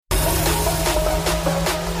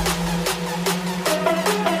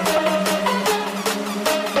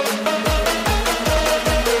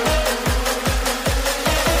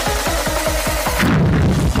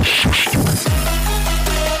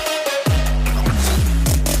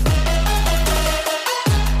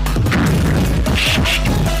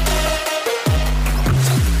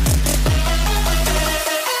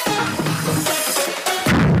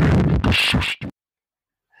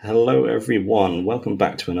everyone. Welcome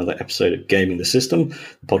back to another episode of Gaming the System,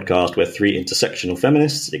 the podcast where three intersectional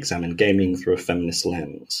feminists examine gaming through a feminist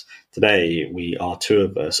lens. Today, we are two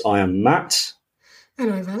of us. I am Matt.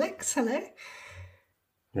 And I'm Alex. Hello.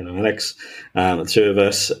 Hello, Alex. The two of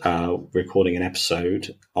us are recording an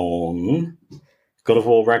episode on God of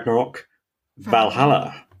War Ragnarok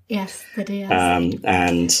Valhalla. Yes, the DLC.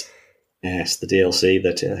 And yes, the DLC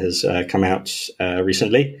that has come out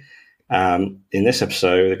recently. In this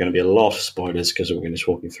episode, there are going to be a lot of spoilers because we're going to be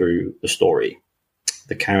talking through the story,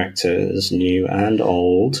 the characters, new and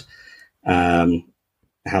old, how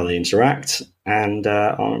they interact, and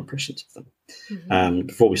our impressions of them. Mm-hmm.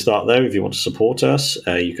 Before we start, though, if you want to support us,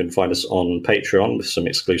 you can find us on Patreon with some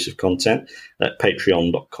exclusive content at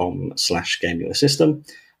patreon.com/gamingthesystem.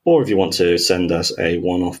 Or if you want to send us a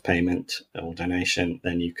one-off payment or donation,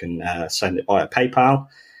 then you can send it via PayPal,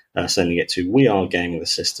 sending it to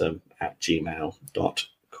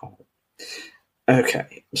wearegamingthesystem@gmail.com.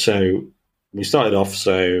 Okay, so we started off,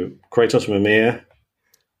 Kratos and Mimir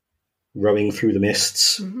rowing through the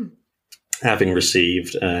mists, having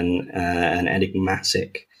received an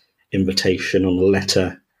enigmatic invitation on a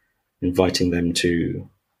letter inviting them to,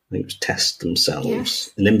 I think it was test themselves. Yes.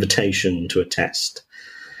 An invitation to a test.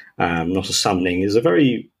 Not a summoning. It's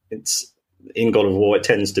in God of War, it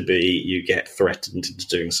tends to be you get threatened into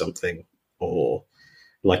doing something, or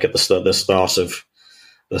like at the start of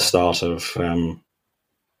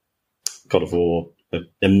God of War,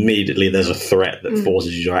 immediately there's a threat that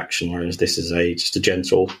forces you to action, whereas this is just a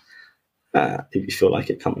gentle, if you feel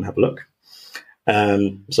like it, come and have a look.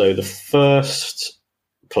 So the first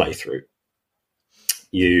playthrough,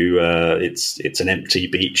 it's an empty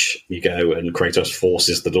beach. You go and Kratos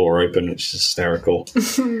forces the door open, which is hysterical.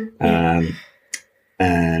 And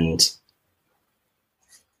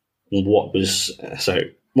what was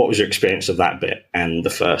your experience of that bit and the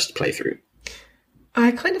first playthrough?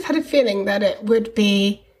 I kind of had a feeling that it would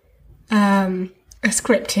be a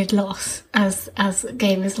scripted loss, as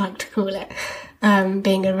gamers like to call it.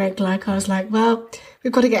 Being a roguelike, I was like, well,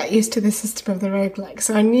 we've got to get used to the system of the roguelike.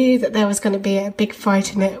 So I knew that there was going to be a big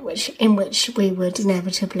fight in it, in which we would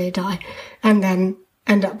inevitably die and then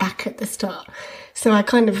end up back at the start. So I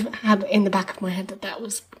kind of had in the back of my head that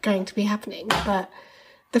was going to be happening. But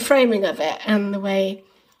the framing of it and the way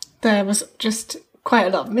there was just quite a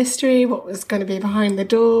lot of mystery, what was going to be behind the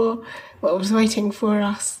door, what was waiting for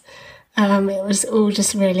us. It was all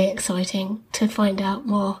just really exciting to find out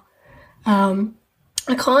more.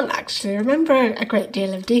 I can't actually remember a great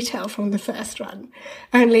deal of detail from the first run.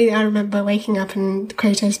 Only I remember waking up and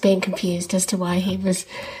Kratos being confused as to why he was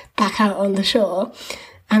back out on the shore,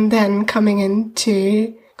 and then coming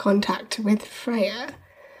into contact with Freya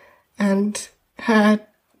and her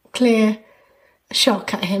clear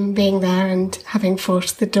shock at him being there and having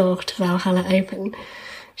forced the door to Valhalla open.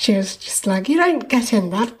 She was just like, you don't get in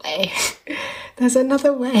that way. There's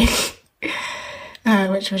another way.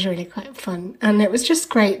 Which was really quite fun. And it was just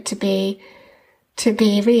great to be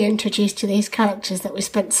reintroduced to these characters that we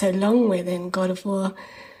spent so long with in God of War.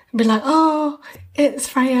 And be like, oh, it's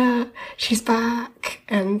Freya, she's back.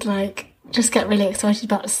 And like, just get really excited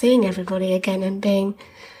about seeing everybody again and being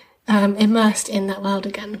immersed in that world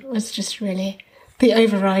again. It was just really the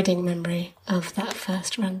overriding memory of that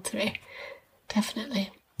first run through.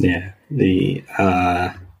 Definitely. Yeah.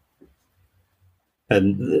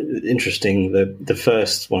 And interesting, one of the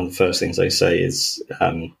first things they say is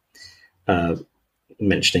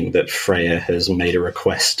mentioning that Freya has made a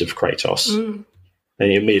request of Kratos. And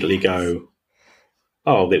you immediately go,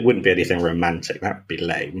 oh, it wouldn't be anything romantic. That would be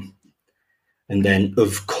lame. And then,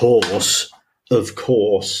 of course,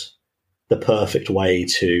 the perfect way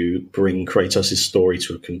to bring Kratos' story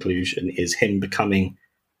to a conclusion is him becoming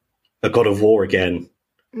a god of war again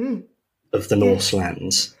of the Norse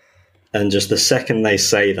lands. And just the second they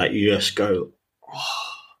say that, you just go,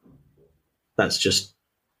 oh,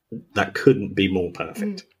 that couldn't be more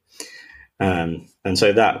perfect. And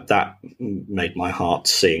so that made my heart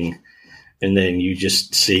sing. And then you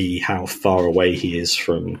just see how far away he is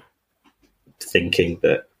from thinking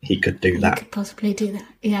that he could do that. He could possibly do that,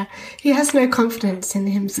 yeah. He has no confidence in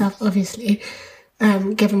himself, obviously.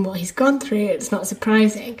 Given what he's gone through, it's not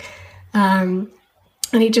surprising. And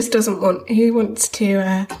he just he wants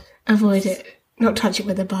to avoid it, not touch it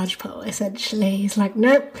with a barge pole, essentially. He's like,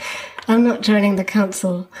 nope, I'm not joining the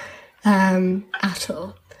council at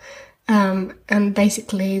all. And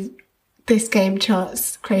basically, this game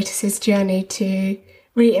charts Kratos' journey to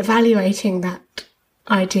re-evaluating that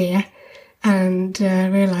idea and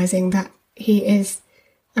realising that he is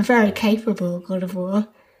a very capable God of War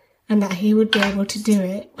and that he would be able to do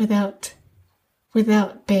it without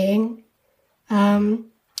being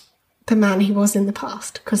the man he was in the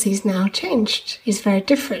past, because he's now changed. He's very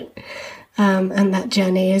different. And that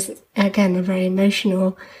journey is, again, a very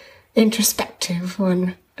emotional, introspective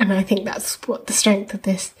one. And I think that's what the strength of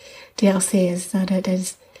this DLC is, that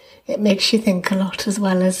it makes you think a lot as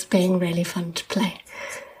well as being really fun to play.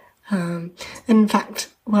 In fact,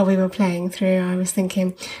 while we were playing through, I was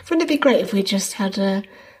thinking, wouldn't it be great if we just had a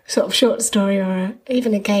sort of short story or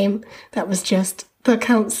even a game that was just the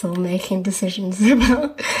council making decisions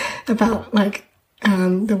about like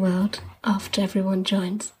the world after everyone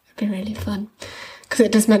joins? It'd be really fun, because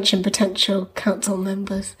it does mention potential council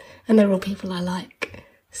members, and they're all people I like.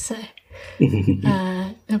 So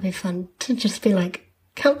it'll be fun to just be like,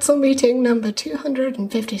 council meeting number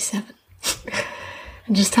 257.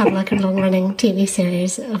 And just have like a long-running TV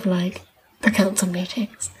series of like the council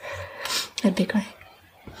meetings. That'd be great.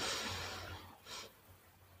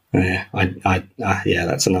 Yeah, yeah,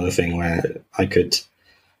 that's another thing where I could,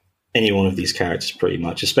 any one of these characters pretty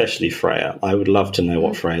much, especially Freya. I would love to know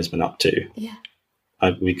what Freya's been up to. Yeah,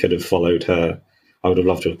 we could have followed her. I would have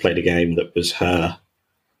loved to have played a game that was her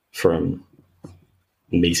from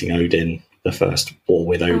meeting Odin, the first war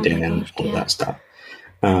with Odin, and all of that stuff.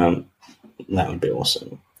 That would be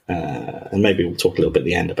awesome. And maybe we'll talk a little bit at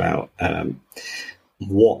the end about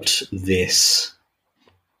what this,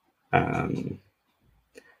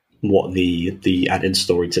 what the added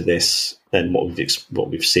story to this, and what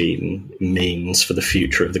we've seen means for the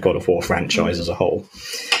future of the God of War franchise as a whole.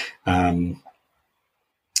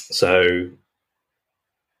 So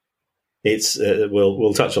it's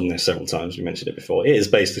we'll touch on this several times. We mentioned it before. It is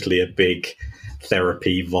basically a big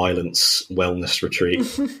therapy, violence, wellness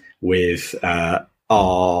retreat with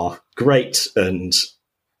our great and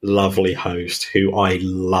lovely host, who I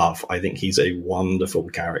love. I think he's a wonderful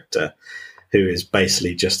character, who is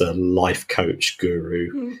basically just a life coach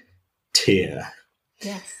guru, Tyr.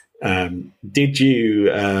 Yes. Did you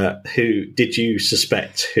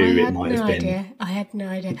suspect who it might have been? I had no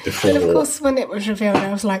idea. Before. But of course, when it was revealed,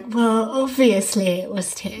 I was like, well, obviously it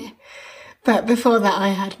was Tyr. But before that, I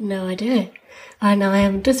had no idea. I know I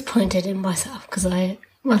am disappointed in myself, because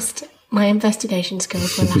my investigation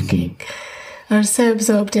skills were lacking. I was so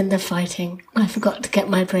absorbed in the fighting, I forgot to get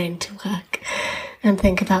my brain to work and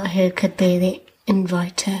think about who could be the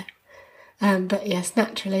inviter. But yes,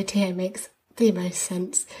 naturally, Tyr makes the most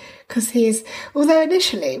sense, because although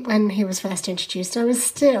initially, when he was first introduced, I was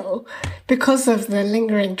still, because of the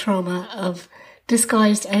lingering trauma of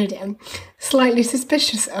disguised Odin, slightly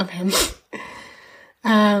suspicious of him.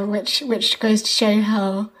 Which goes to show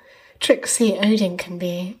how tricksy Odin can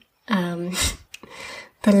be. The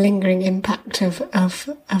lingering impact of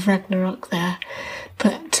Ragnarok there.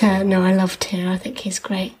 But no, I love Tyr. I think he's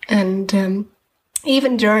great. And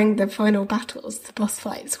even during the final battles, the boss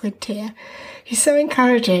fights with Tyr, he's so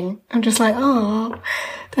encouraging. I'm just like, oh,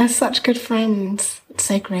 they're such good friends. It's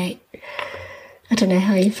so great. I don't know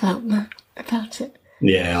how you felt, Matt, about it.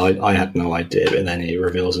 Yeah, I had no idea, and then he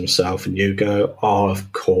reveals himself, and you go, oh,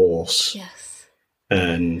 of course. Yes.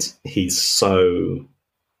 And he's so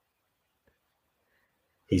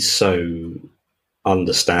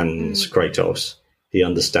understands Kratos. He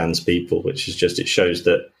understands people, which is just, it shows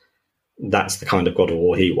that that's the kind of God of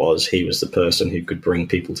War he was. He was the person who could bring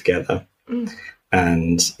people together.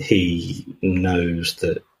 And he knows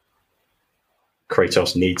that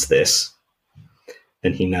Kratos needs this,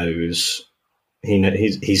 and he knows...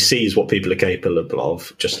 He sees what people are capable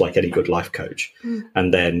of, just like any good life coach,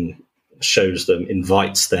 and then shows them,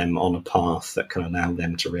 invites them on a path that can allow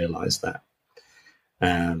them to realise that.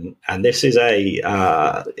 And this is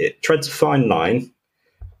it treads a fine line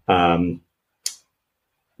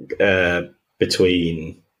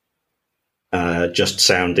between just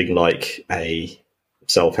sounding like a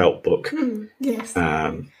self-help book, yes,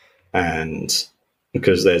 and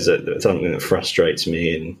because there's something that frustrates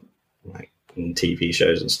me in TV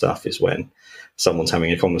shows and stuff is when someone's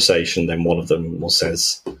having a conversation, then one of them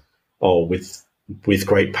says, "Oh, with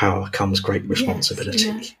great power comes great responsibility,"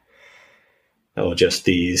 yes, or just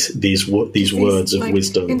these words of like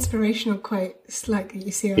wisdom, inspirational quotes like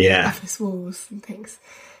you see on office walls and things.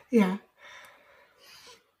 Yeah.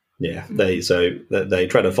 They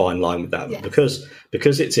tread a fine line with that, because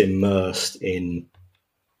it's immersed in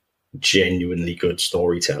genuinely good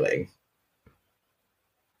storytelling.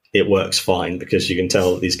 It works fine, because you can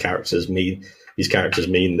tell that these characters mean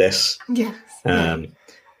this. Yes.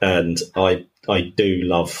 And I do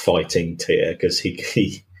love fighting Tyr, because he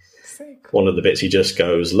so cool. One of the bits he just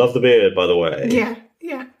goes, "Love the beard, by the way." Yeah.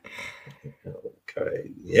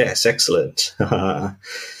 Okay. Yes, excellent. You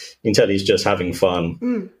can tell he's just having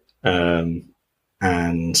fun. And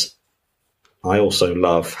I also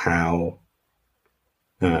love how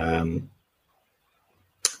every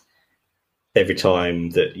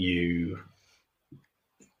time that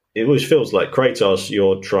it always feels like Kratos,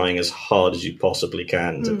 you're trying as hard as you possibly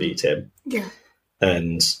can to beat him. Yeah.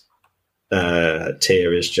 And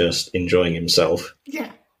Tyr is just enjoying himself.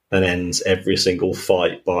 Yeah. And ends every single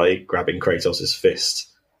fight by grabbing Kratos' fist,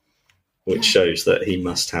 which shows that he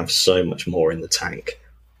must have so much more in the tank.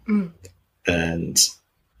 And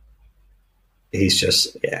he's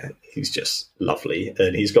just lovely.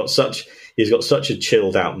 And he's got such a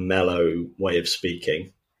chilled out, mellow way of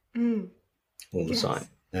speaking all the time.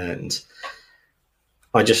 And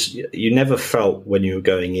you never felt when you were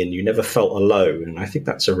going in, you never felt alone. And I think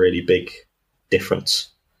that's a really big difference.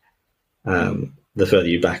 The further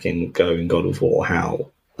you back in God of War,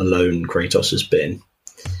 how alone Kratos has been.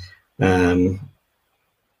 And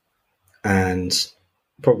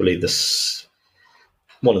probably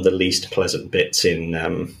one of the least pleasant bits in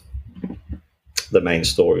the main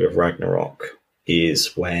story of Ragnarok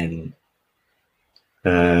is when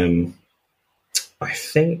I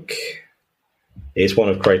think it's one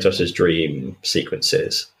of Kratos' dream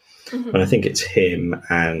sequences. And I think it's him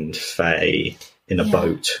and Faye in a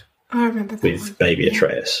boat I remember that with one. baby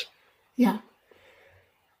Atreus. Yeah.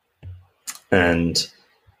 And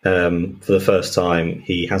for the first time,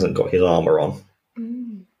 he hasn't got his armour on.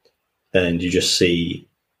 And you just see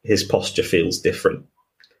his posture feels different.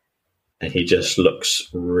 And he just looks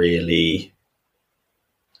really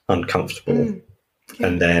uncomfortable.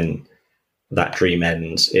 And then that dream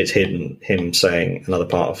ends. It's him saying, another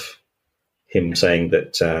part of him saying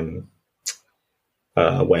that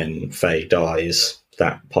when Faye dies,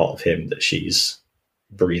 that part of him that she's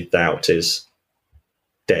breathed out is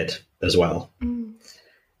dead as well.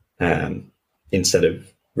 Instead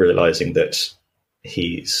of realizing that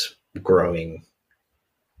he's growing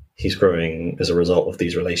as a result of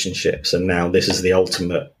these relationships, and now this is the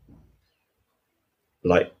ultimate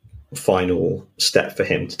final step for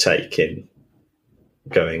him to take in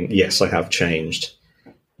going, yes, I have changed,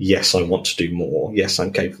 yes, I want to do more, yes,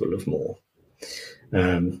 I'm capable of more.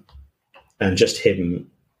 And just him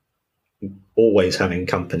always having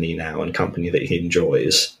company now, and company that he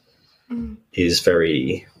enjoys, is a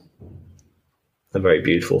very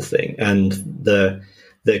beautiful thing. And the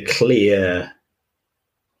clear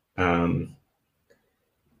him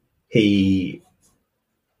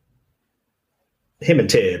and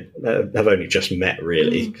Tyr have only just met,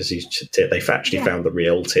 really, because they've actually found the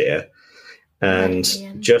real Tyr. And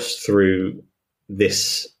just through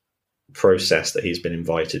this process that he's been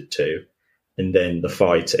invited to, and then the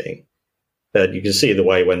fighting, you can see the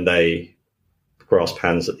way when they grasp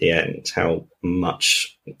hands at the end, how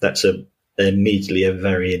much that's immediately a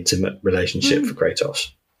very intimate relationship for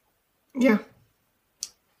Kratos. Yeah.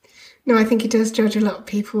 No, I think he does judge a lot of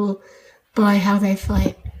people by how they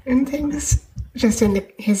fight and things, just in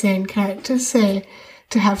his own character. So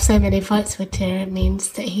to have so many fights with Tyr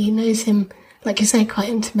means that he knows him, like you say, quite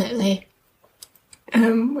intimately,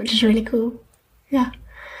 which is really cool. Yeah.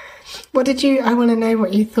 I want to know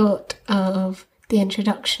what you thought of the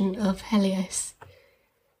introduction of Helios.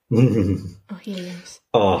 Or Helios.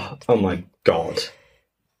 Oh my God.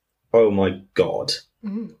 Oh my God.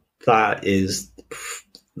 That is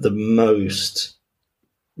the most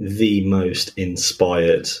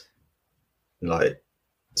inspired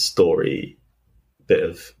bit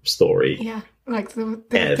of story. Yeah, like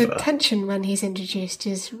the tension when he's introduced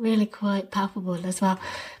is really quite palpable as well,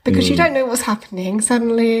 because you don't know what's happening.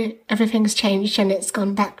 Suddenly everything's changed and it's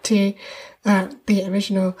gone back to the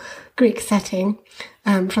original Greek setting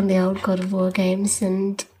from the old God of War games,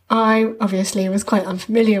 and I obviously was quite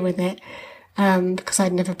unfamiliar with it because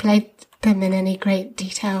I'd never played them in any great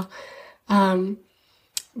detail.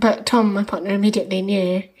 But Tom, my partner, immediately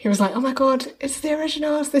knew. He was like, oh my God, it's the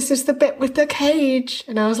originals. This is the bit with the cage.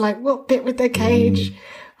 And I was like, what bit with the cage?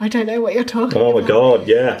 I don't know what you're talking about. Oh my God,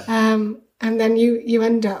 yeah. And then you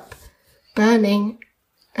end up burning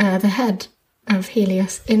the head of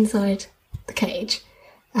Helios inside the cage.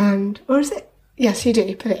 Or is it? Yes, you do.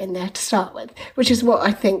 You put it in there to start with, which is what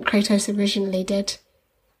I think Kratos originally did.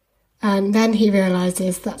 And then he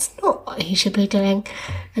realises that's not what he should be doing.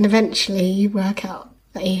 And eventually you work out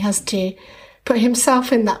that he has to put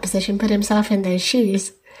himself in that position, put himself in those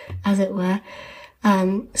shoes, as it were,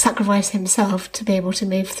 sacrifice himself to be able to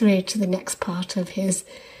move through to the next part of his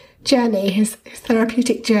journey, his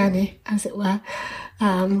therapeutic journey, as it were,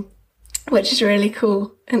 which is really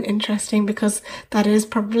cool and interesting, because that is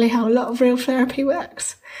probably how a lot of real therapy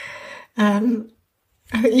works. I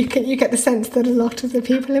think you get the sense that a lot of the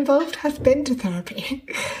people involved have been to therapy.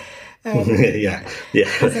 Yeah.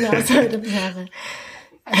 as an outside observer.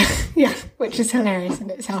 Yeah, which is hilarious in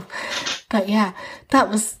itself. But yeah, that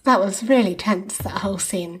was really tense, that whole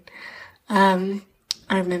scene. I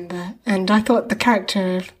remember. And I thought the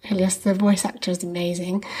character of Helios, the voice actor, is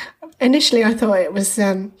amazing. Initially, I thought it was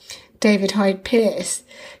David Hyde Pierce,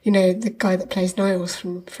 the guy that plays Niles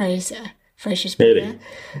from Frasier's brother.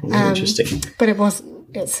 Really? Interesting. But it wasn't.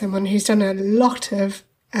 It's someone who's done a lot of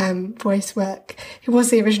voice work. He was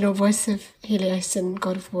the original voice of Helios in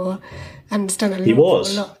God of War, and has done a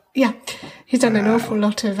lot. Yeah, he's done an awful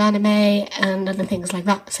lot of anime and other things like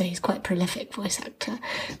that. So he's quite a prolific voice actor.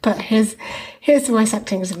 But his voice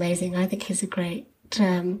acting is amazing. I think he's a great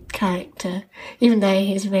character, even though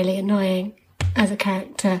he's really annoying as a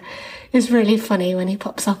character. It's really funny when he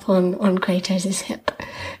pops up on Kratos' hip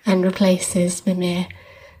and replaces Mimir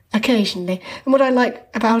occasionally. And what I like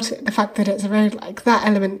about it, the fact that it's a roguelike, that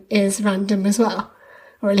element is random as well,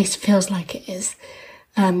 or at least it feels like it is.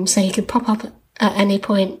 So he can pop up at any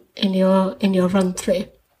point in your run through,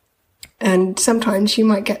 and sometimes you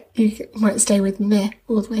might stay with Mimir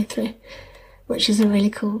all the way through, which is a really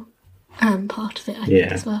cool part of it, I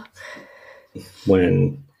think, as well.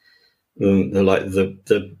 When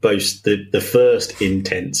the first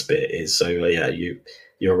intense bit is you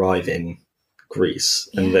arrive in Greece,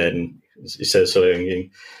 and then it says something,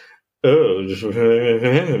 and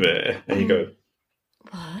you go,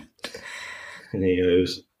 what? And he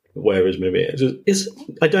goes, where is Mimir?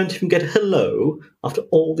 I don't even get a hello after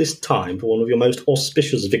all this time for one of your most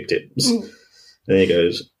auspicious victims. And he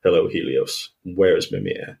goes, hello, Helios, where is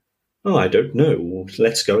Mimir? Oh, I don't know.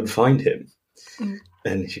 Let's go and find him.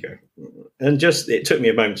 And you go, and it took me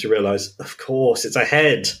a moment to realise, of course, it's a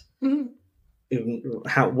head.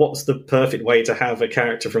 What's the perfect way to have a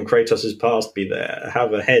character from Kratos' past be there?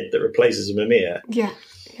 Have a head that replaces Mimir. Yeah.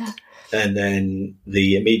 And then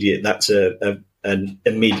that's an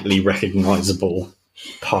immediately recognisable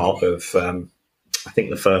part of, I think,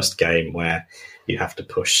 the first game, where you have to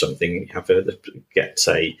push something, you have to get,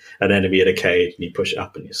 say, an enemy in a cage, and you push it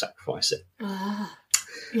up and you sacrifice it.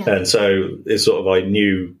 Yeah. And so it's sort of, I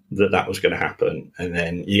knew that was going to happen. And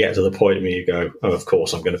then you get to the point where you go, oh, of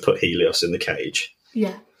course, I'm going to put Helios in the cage.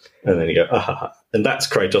 Yeah. And then you go, ah. And that's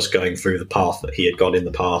Kratos going through the path that he had gone in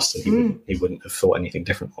the past, and he wouldn't have thought anything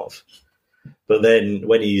different of. But then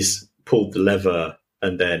when he's pulled the lever,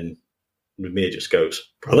 and then Mimir just goes,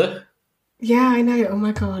 brother? Yeah, I know. Oh,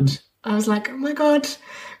 my God. I was like, oh, my God,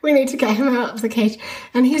 we need to get him out of the cage.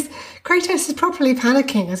 And Kratos is properly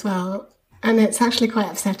panicking as well. And it's actually quite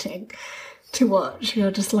upsetting to watch. You're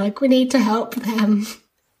just like, we need to help them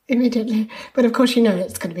immediately. But of course,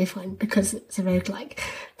 it's going to be fine because it's a roguelike.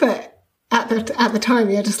 But at the time,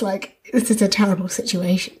 you're just like, this is a terrible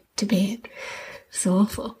situation to be in. It's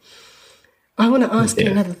awful. I want to ask you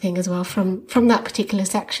another thing as well from that particular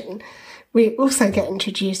section. We also get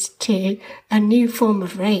introduced to a new form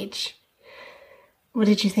of rage. What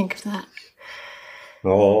did you think of that?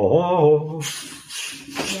 Oh.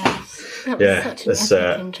 Yes. That was such an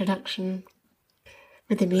epic introduction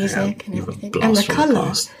with the music and everything. And the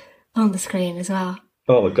colour on the screen as well.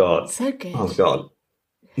 Oh, my God. So good. Oh, my God.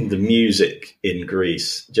 The music in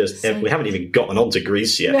Greece. We haven't even gotten on to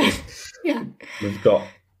Greece yet. No. Yeah. We've got...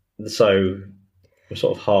 So we're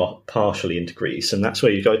sort of partially into Greece, and that's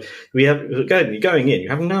where you go. You're going in. You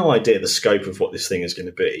have no idea the scope of what this thing is going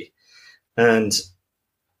to be, and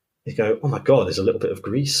you go, "Oh my God, there's a little bit of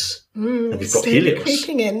Greece." And we've got Helios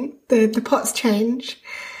creeping in. The pots change,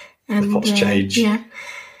 and the pots change. Yeah,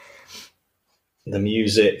 the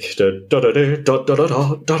music, it's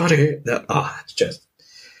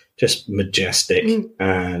just majestic,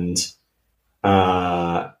 and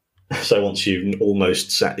so once you've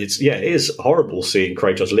almost sat, it is horrible seeing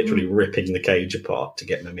Kratos literally ripping the cage apart to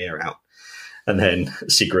get Mimir out. And then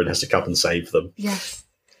Sigrid has to come and save them. Yes.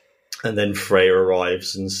 And then Freya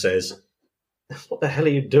arrives and says, what the hell are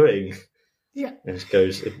you doing? Yeah. And he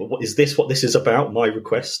goes, what this is about, my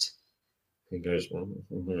request? He goes,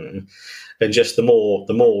 and just the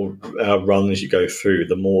more runs you go through,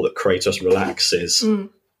 the more that Kratos relaxes.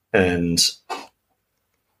 And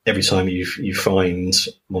every time you find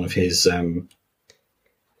one of his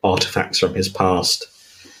artifacts from his past,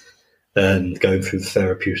 and going through the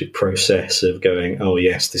therapeutic process of going, oh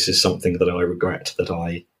yes, this is something that I regret, that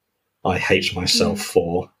I hate myself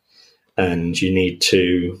for, and you need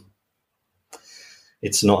to.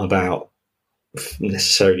 It's not about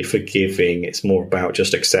necessarily forgiving; it's more about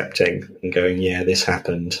just accepting and going, yeah, this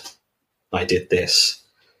happened. I did this.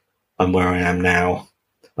 I'm where I am now.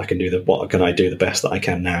 I can do what can I do the best that I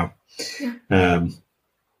can now, and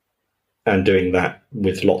doing that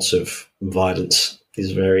with lots of violence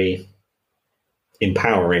is very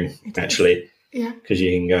empowering, actually. Yeah. Because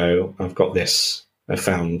you can go, I've got this.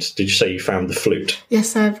 Did you say you found the flute?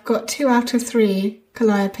 Yes, I've got 2 out of 3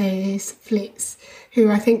 Calliope's flutes, who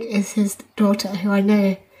I think is his daughter, who I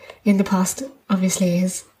know in the past, obviously,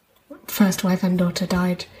 his first wife and daughter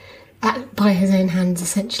died by his own hands,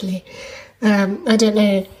 essentially. I don't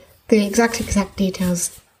know the exact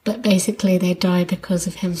details, but basically they die because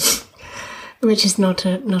of him, which is not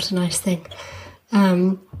a nice thing.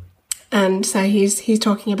 And so he's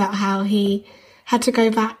talking about how he had to go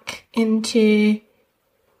back to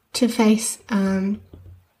face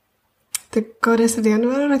the goddess of the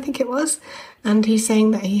underworld, I think it was, and he's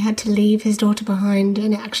saying that he had to leave his daughter behind,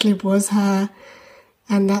 and it actually was her,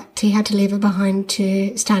 and that he had to leave her behind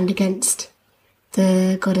to stand against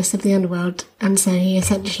the goddess of the underworld, and so he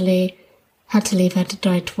essentially had to leave her to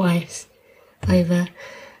die twice over.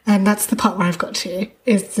 And that's the part where I've got to,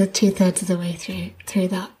 is the 2/3 of the way through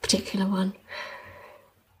that particular one.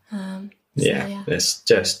 It's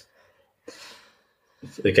just,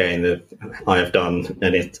 again, I have done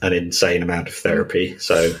an insane amount of therapy,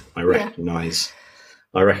 so I recognise,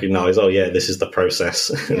 oh yeah, this is the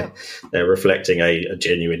process. Yeah. They're reflecting a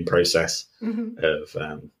genuine process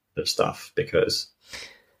of stuff, because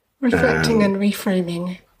reflecting and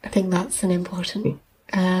reframing, I think that's an important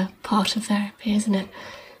part of therapy, isn't it?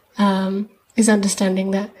 Is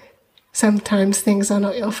understanding that sometimes things are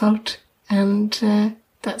not your fault, and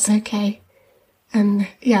that's okay. And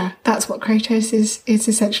yeah, that's what Kratos is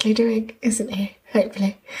essentially doing, isn't he?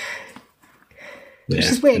 Hopefully. Which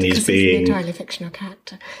is weird because he's an entirely fictional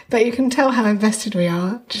character. But you can tell how invested we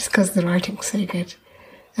are just because the writing's so good.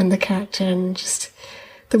 And the character and just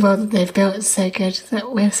the world that they've built is so good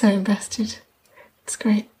that we're so invested. It's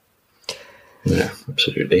great. Yeah,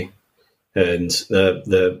 absolutely. And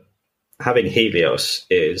the having Helios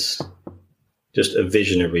is just a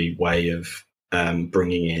visionary way of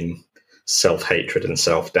bringing in self-hatred and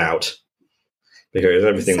self-doubt, because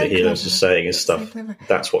everything that Helios is saying is stuff,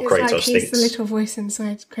 that's what Kratos thinks. He's the little voice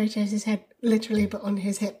inside Kratos' head, literally, but on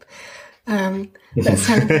his hip. That's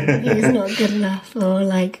telling he's not good enough, or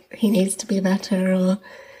like he needs to be better, or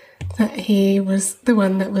that he was the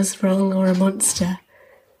one that was wrong, or a monster.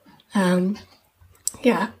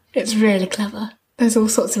 Yeah, it's really clever. There's all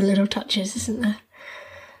sorts of little touches, isn't there?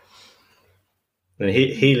 And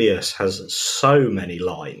Helios has so many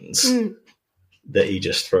lines that he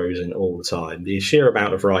just throws in all the time. The sheer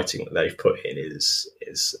amount of writing that they've put in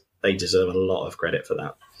is they deserve a lot of credit for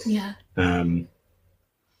that. Yeah.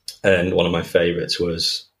 And one of my favourites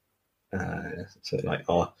was something like,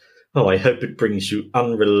 "Oh, I hope it brings you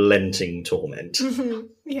unrelenting torment." Mm-hmm.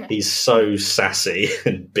 Yeah. He's so sassy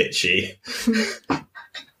and bitchy.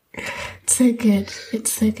 It's so good.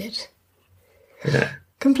 It's so good. Yeah.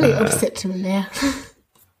 Complete opposite to Mimir.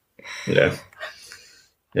 Yeah.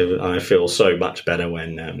 I feel so much better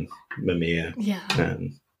when Mimir,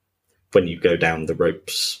 when you go down the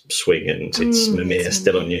ropes swing and it's Mimir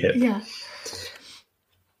still on your hip. Yeah.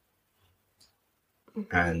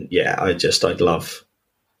 And yeah, I'd love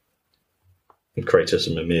Kratos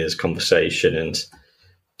and Mimir's conversation and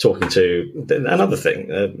talking to another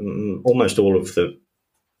thing. Almost all of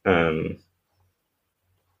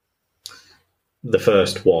the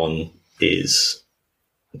first one is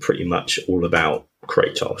pretty much all about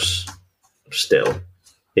Kratos still.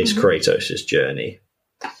 It's Kratos' journey.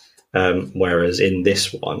 Whereas in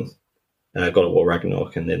this one, God of War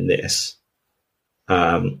Ragnarok, and in this,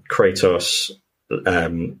 Kratos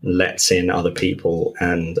lets in other people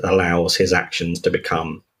and allows his actions to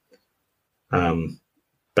become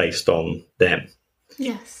based on them.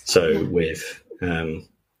 Yes. So with,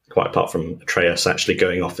 quite apart from Atreus actually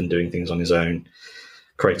going off and doing things on his own,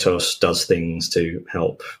 Kratos does things to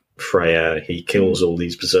help Freya. He kills all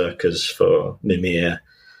these berserkers for Mimir,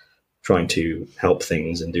 trying to help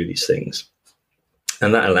things and do these things.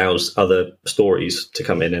 And that allows other stories to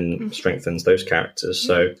come in and strengthens those characters.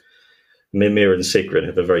 So Mimir and Sigrun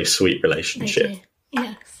have a very sweet relationship.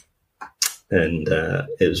 Yes. And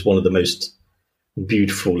it was one of the most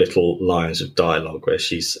beautiful little lines of dialogue where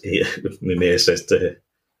Mimir says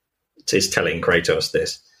is telling Kratos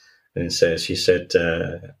this, and it says, she said,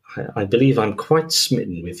 I believe I'm quite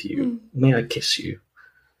smitten with you. May I kiss you?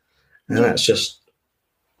 And that's just,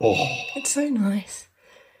 it's so nice.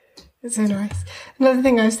 It's so nice. Another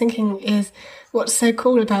thing I was thinking is what's so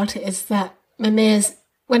cool about it is that Mimir's,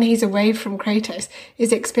 when he's away from Kratos,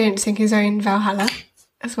 is experiencing his own Valhalla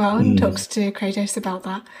as well, and talks to Kratos about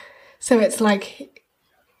that. So it's like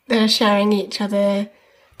they're sharing each other,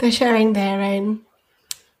 they're sharing their own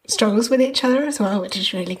struggles with each other as well, which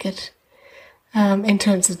is really good in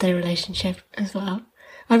terms of their relationship as well.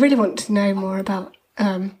 I really want to know more about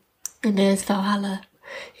Emir's Valhalla.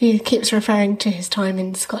 He keeps referring to his time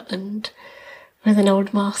in Scotland with an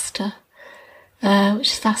old master, which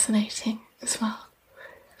is fascinating as well.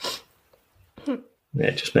 Yeah,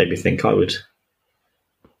 it just made me think I would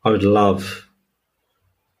love,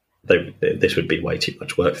 this would be way too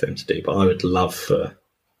much work for them to do, but I would love for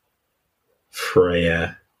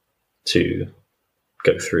Freya to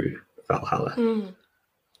go through Valhalla,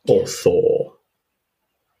 or Thor,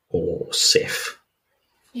 or Sif.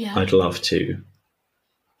 Yeah. I'd love to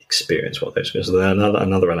experience what those, because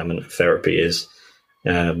another element of therapy is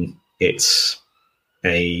it's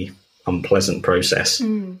a unpleasant process.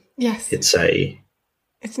 Yes.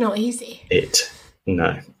 It's not easy.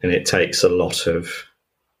 And it takes a lot of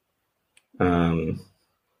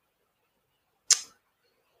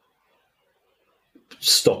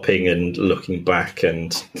stopping and looking back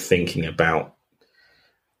and thinking about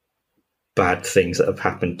bad things that have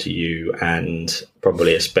happened to you, and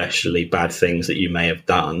probably especially bad things that you may have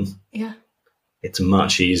done. Yeah. It's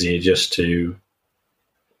much easier just to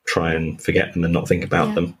try and forget them and not think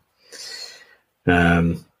about them.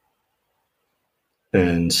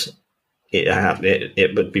 And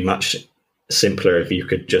it would be much simpler if you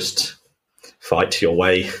could just fight your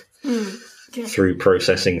way through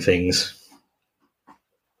processing things.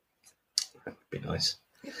 That would be nice.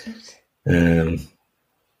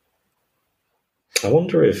 I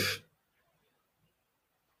wonder if...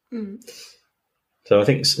 So I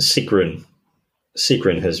think Sigrun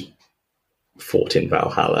has fought in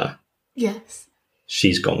Valhalla. Yes.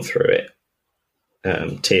 She's gone through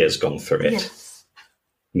it. Tia's gone through it. Yes.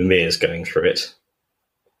 Mimir's going through it.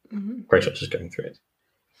 Kratos is going through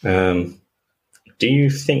it. Do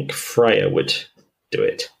you think Freya would do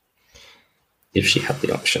it if she had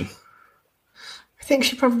the option? I think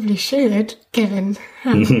she probably should, given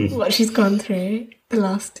what she's gone through the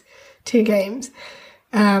last 2 games.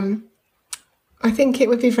 I think it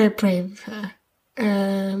would be very brave of her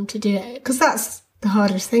to do it, because that's the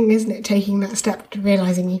hardest thing, isn't it? Taking that step to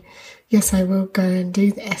realising, yes, I will go and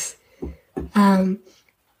do this,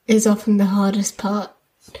 is often the hardest part,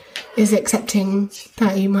 is accepting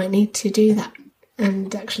that you might need to do that.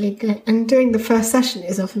 And actually and doing the first session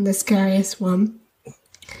is often the scariest one,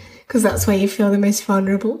 because that's where you feel the most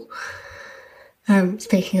vulnerable.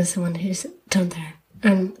 Speaking as someone who's done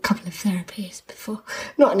a couple of therapies before,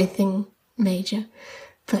 not anything major,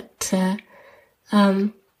 but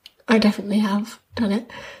I definitely have done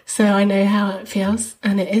it, so I know how it feels,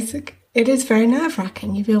 and it is very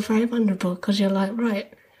nerve-wracking. You feel very vulnerable because you're like,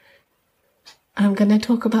 right, I'm going to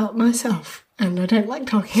talk about myself, and I don't like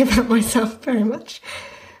talking about myself very much.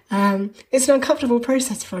 It's an uncomfortable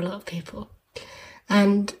process for a lot of people,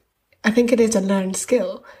 and I think it is a learned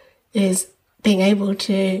skill, is being able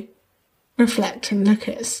to reflect and look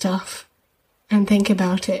at stuff and think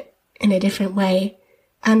about it in a different way,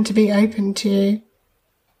 and to be open to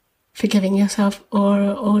forgiving yourself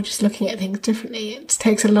or just looking at things differently. It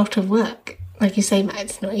takes a lot of work. Like you say, Matt,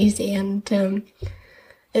 it's not easy, and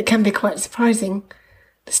it can be quite surprising.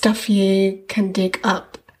 The stuff you can dig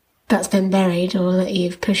up that's been buried or that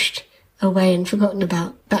you've pushed away and forgotten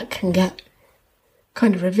about, that can get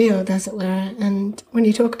kind of revealed, as it were. And when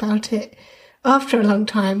you talk about it after a long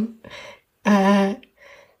time,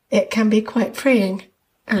 it can be quite freeing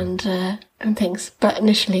and things. But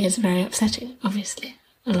initially it's very upsetting, obviously,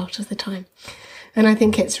 a lot of the time. And I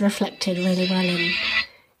think it's reflected really well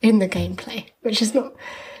in the gameplay, which is not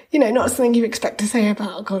something you expect to say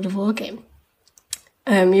about a God of War game.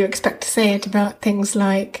 You expect to say it about things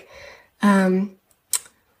like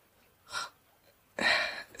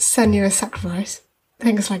strenuous sacrifice,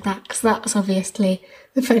 things like that, because that's obviously,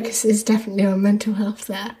 the focus is definitely on mental health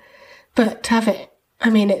there. But to have it,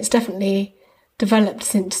 it's definitely developed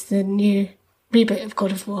since the new reboot of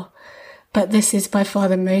God of War, but this is by far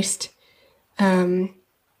the most, you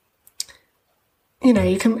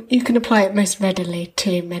can apply it most readily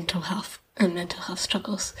to mental health and mental health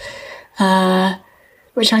struggles,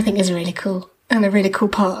 which I think is really cool, and a really cool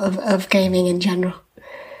part of gaming in general.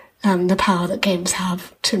 The power that games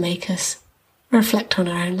have to make us reflect on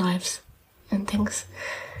our own lives and things.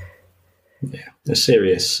 Yeah, a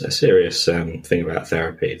serious thing about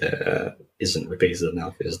therapy that isn't repeated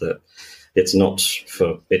enough is that it's not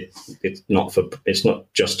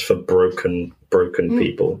just for broken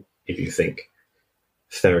people. If you think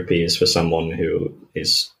therapy is for someone who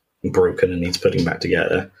is broken and needs putting back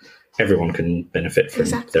together, everyone can benefit from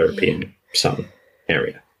therapy in some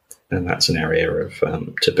area, and that's an area of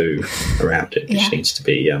taboo around it, which needs to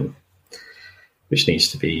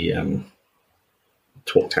be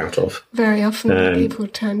talked out of. Very often people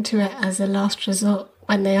turn to it as a last resort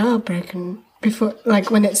when they are broken, before,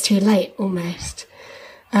 like when it's too late almost.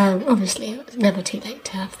 Obviously, it's never too late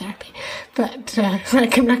to have therapy, but I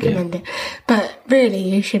can recommend it. But really,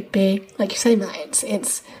 you should be, like you say, Matt,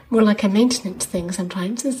 it's more like a maintenance thing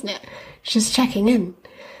sometimes, isn't it? It's just checking in.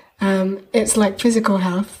 It's like physical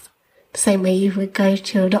health, the same way you would go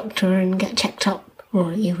to a doctor and get checked up,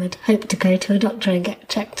 or you would hope to go to a doctor and get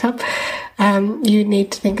checked up. You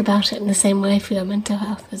need to think about it in the same way for your mental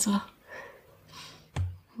health as well.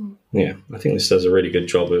 Yeah, I think this does a really good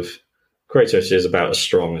job of... Kratos is about as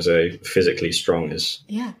strong as physically strong as...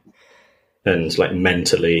 Yeah. And like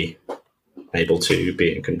mentally able to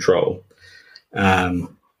be in control.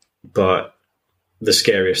 But the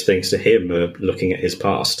scariest things to him are looking at his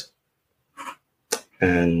past.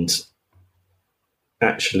 And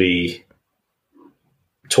actually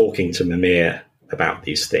talking to Mimir about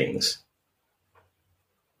these things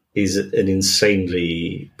is an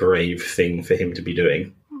insanely brave thing for him to be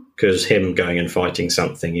doing. Because him going and fighting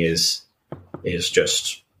something is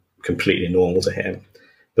just completely normal to him.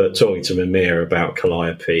 But talking to Mimir about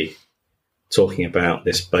Calliope, talking about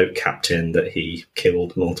this boat captain that he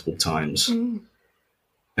killed multiple times,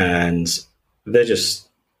 and they're just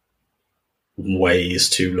ways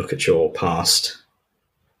to look at your past.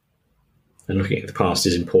 And looking at the past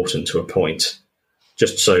is important to a point,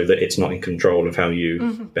 just so that it's not in control of how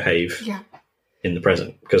you behave in the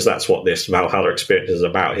present. Because that's what this Valhalla experience is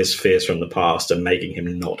about, his fears from the past and making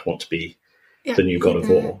him not want to be the new god of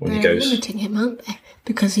war when he goes. They're limiting him, aren't they?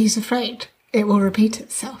 Because he's afraid it will repeat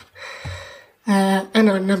itself. And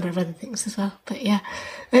a number of other things as well. But yeah,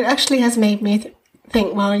 it actually has made me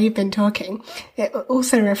think while you've been talking, it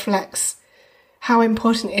also reflects how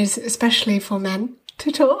important it is, especially for men,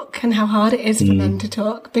 to talk, and how hard it is for men to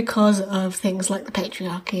talk because of things like the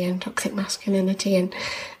patriarchy and toxic masculinity.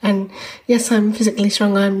 And yes, I'm physically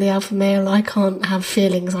strong, I'm the alpha male, I can't have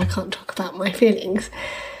feelings, I can't talk about my feelings.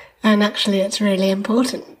 And actually, it's really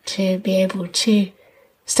important to be able to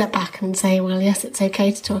step back and say, well, yes, it's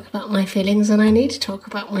okay to talk about my feelings, and I need to talk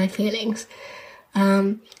about my feelings.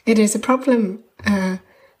 It is a problem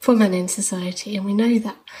for men in society, and we know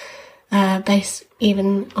that, based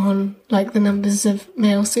even on like the numbers of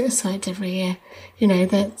male suicides every year. You know,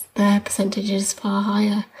 that their percentage is far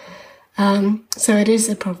higher. So it is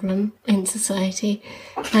a problem in society,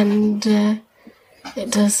 and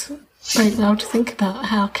it does very well to think about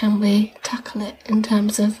how can we tackle it in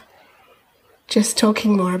terms of just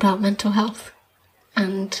talking more about mental health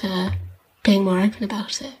and being more open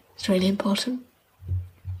about it. It's really important.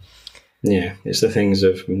 Yeah, it's the things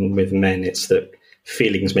of with men, it's that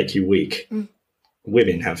feelings make you weak.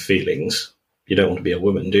 Women have feelings. You don't want to be a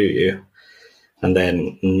woman, do you? And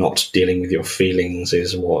then not dealing with your feelings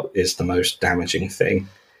is what is the most damaging thing.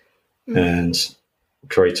 And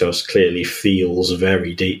Kratos clearly feels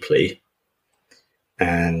very deeply,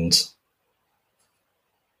 and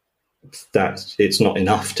that it's not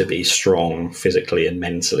enough to be strong physically and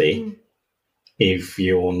mentally if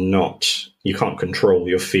you can't control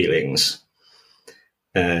your feelings.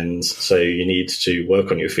 And so you need to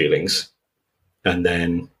work on your feelings, and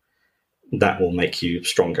then that will make you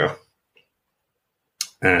stronger.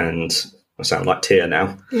 And I sound like Tia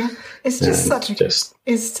now. Yeah, it's just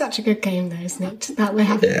it's such a good game, though, isn't it? That we're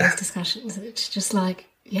having these discussions. It's just like,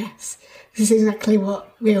 yes, this is exactly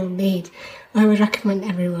what we all need. I would recommend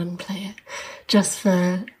everyone play it, just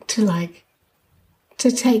to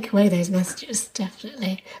take away those messages.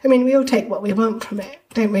 Definitely. I mean, we all take what we want from it,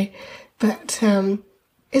 don't we? But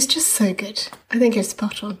it's just so good. I think it's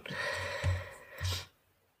spot on.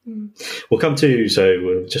 We'll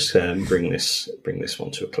just bring this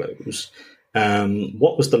one to a close.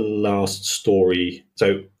 What was the last story?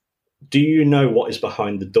 So, do you know what is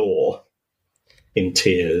behind the door in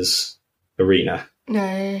Tia's arena?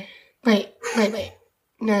 No. Wait.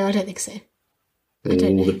 No, I don't think so. I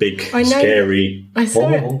don't know. The big, scary... I saw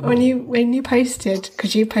it when you posted,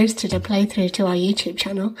 because you posted a playthrough to our YouTube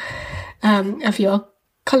channel of your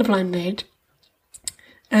colourblind mode,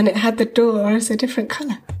 and it had the door as a different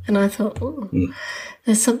colour. And I thought,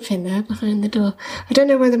 there's something there behind the door. I don't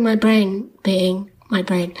know whether my brain, being my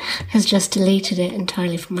brain, has just deleted it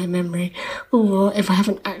entirely from my memory, or if I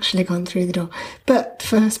haven't actually gone through the door. But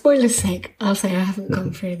for spoilers' sake, I'll say I haven't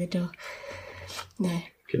gone through the door. No.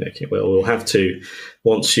 Okay. Well, we'll have to,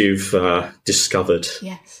 once you've discovered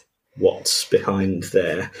what's behind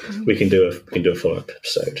there, we can do a follow-up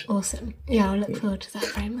episode. Awesome. Yeah, I'll look forward to that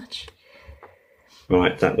very much.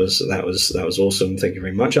 Right, that was awesome. Thank you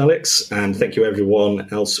very much, Alex, and thank you everyone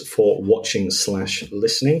else for watching /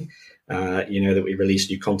 listening. You know that we release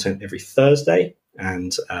new content every Thursday.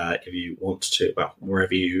 And if you want to, well,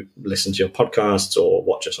 wherever you listen to your podcasts or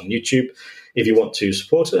watch us on YouTube, if you want to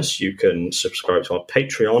support us, you can subscribe to our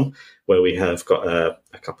Patreon, where we have got a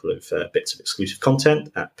couple of bits of exclusive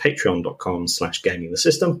content at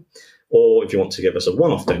patreon.com/gamingthesystem. Or if you want to give us a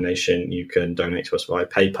one-off donation, you can donate to us via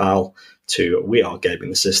PayPal to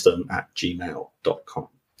wearegamingthesystem@gmail.com.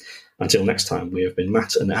 Until next time, we have been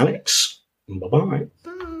Matt and Alex. Bye-bye.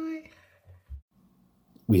 Bye.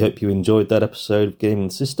 We hope you enjoyed that episode of Gaming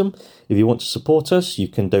the System. If you want to support us, you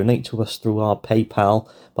can donate to us through our PayPal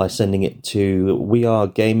by sending it to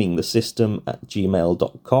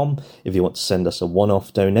wearegamingthesystem@gmail.com. If you want to send us a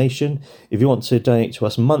one-off donation. If you want to donate to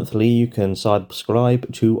us monthly, you can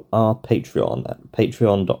subscribe to our Patreon at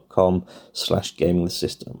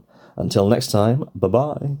patreon.com/gamingthesystem. Until next time,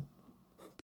 bye-bye.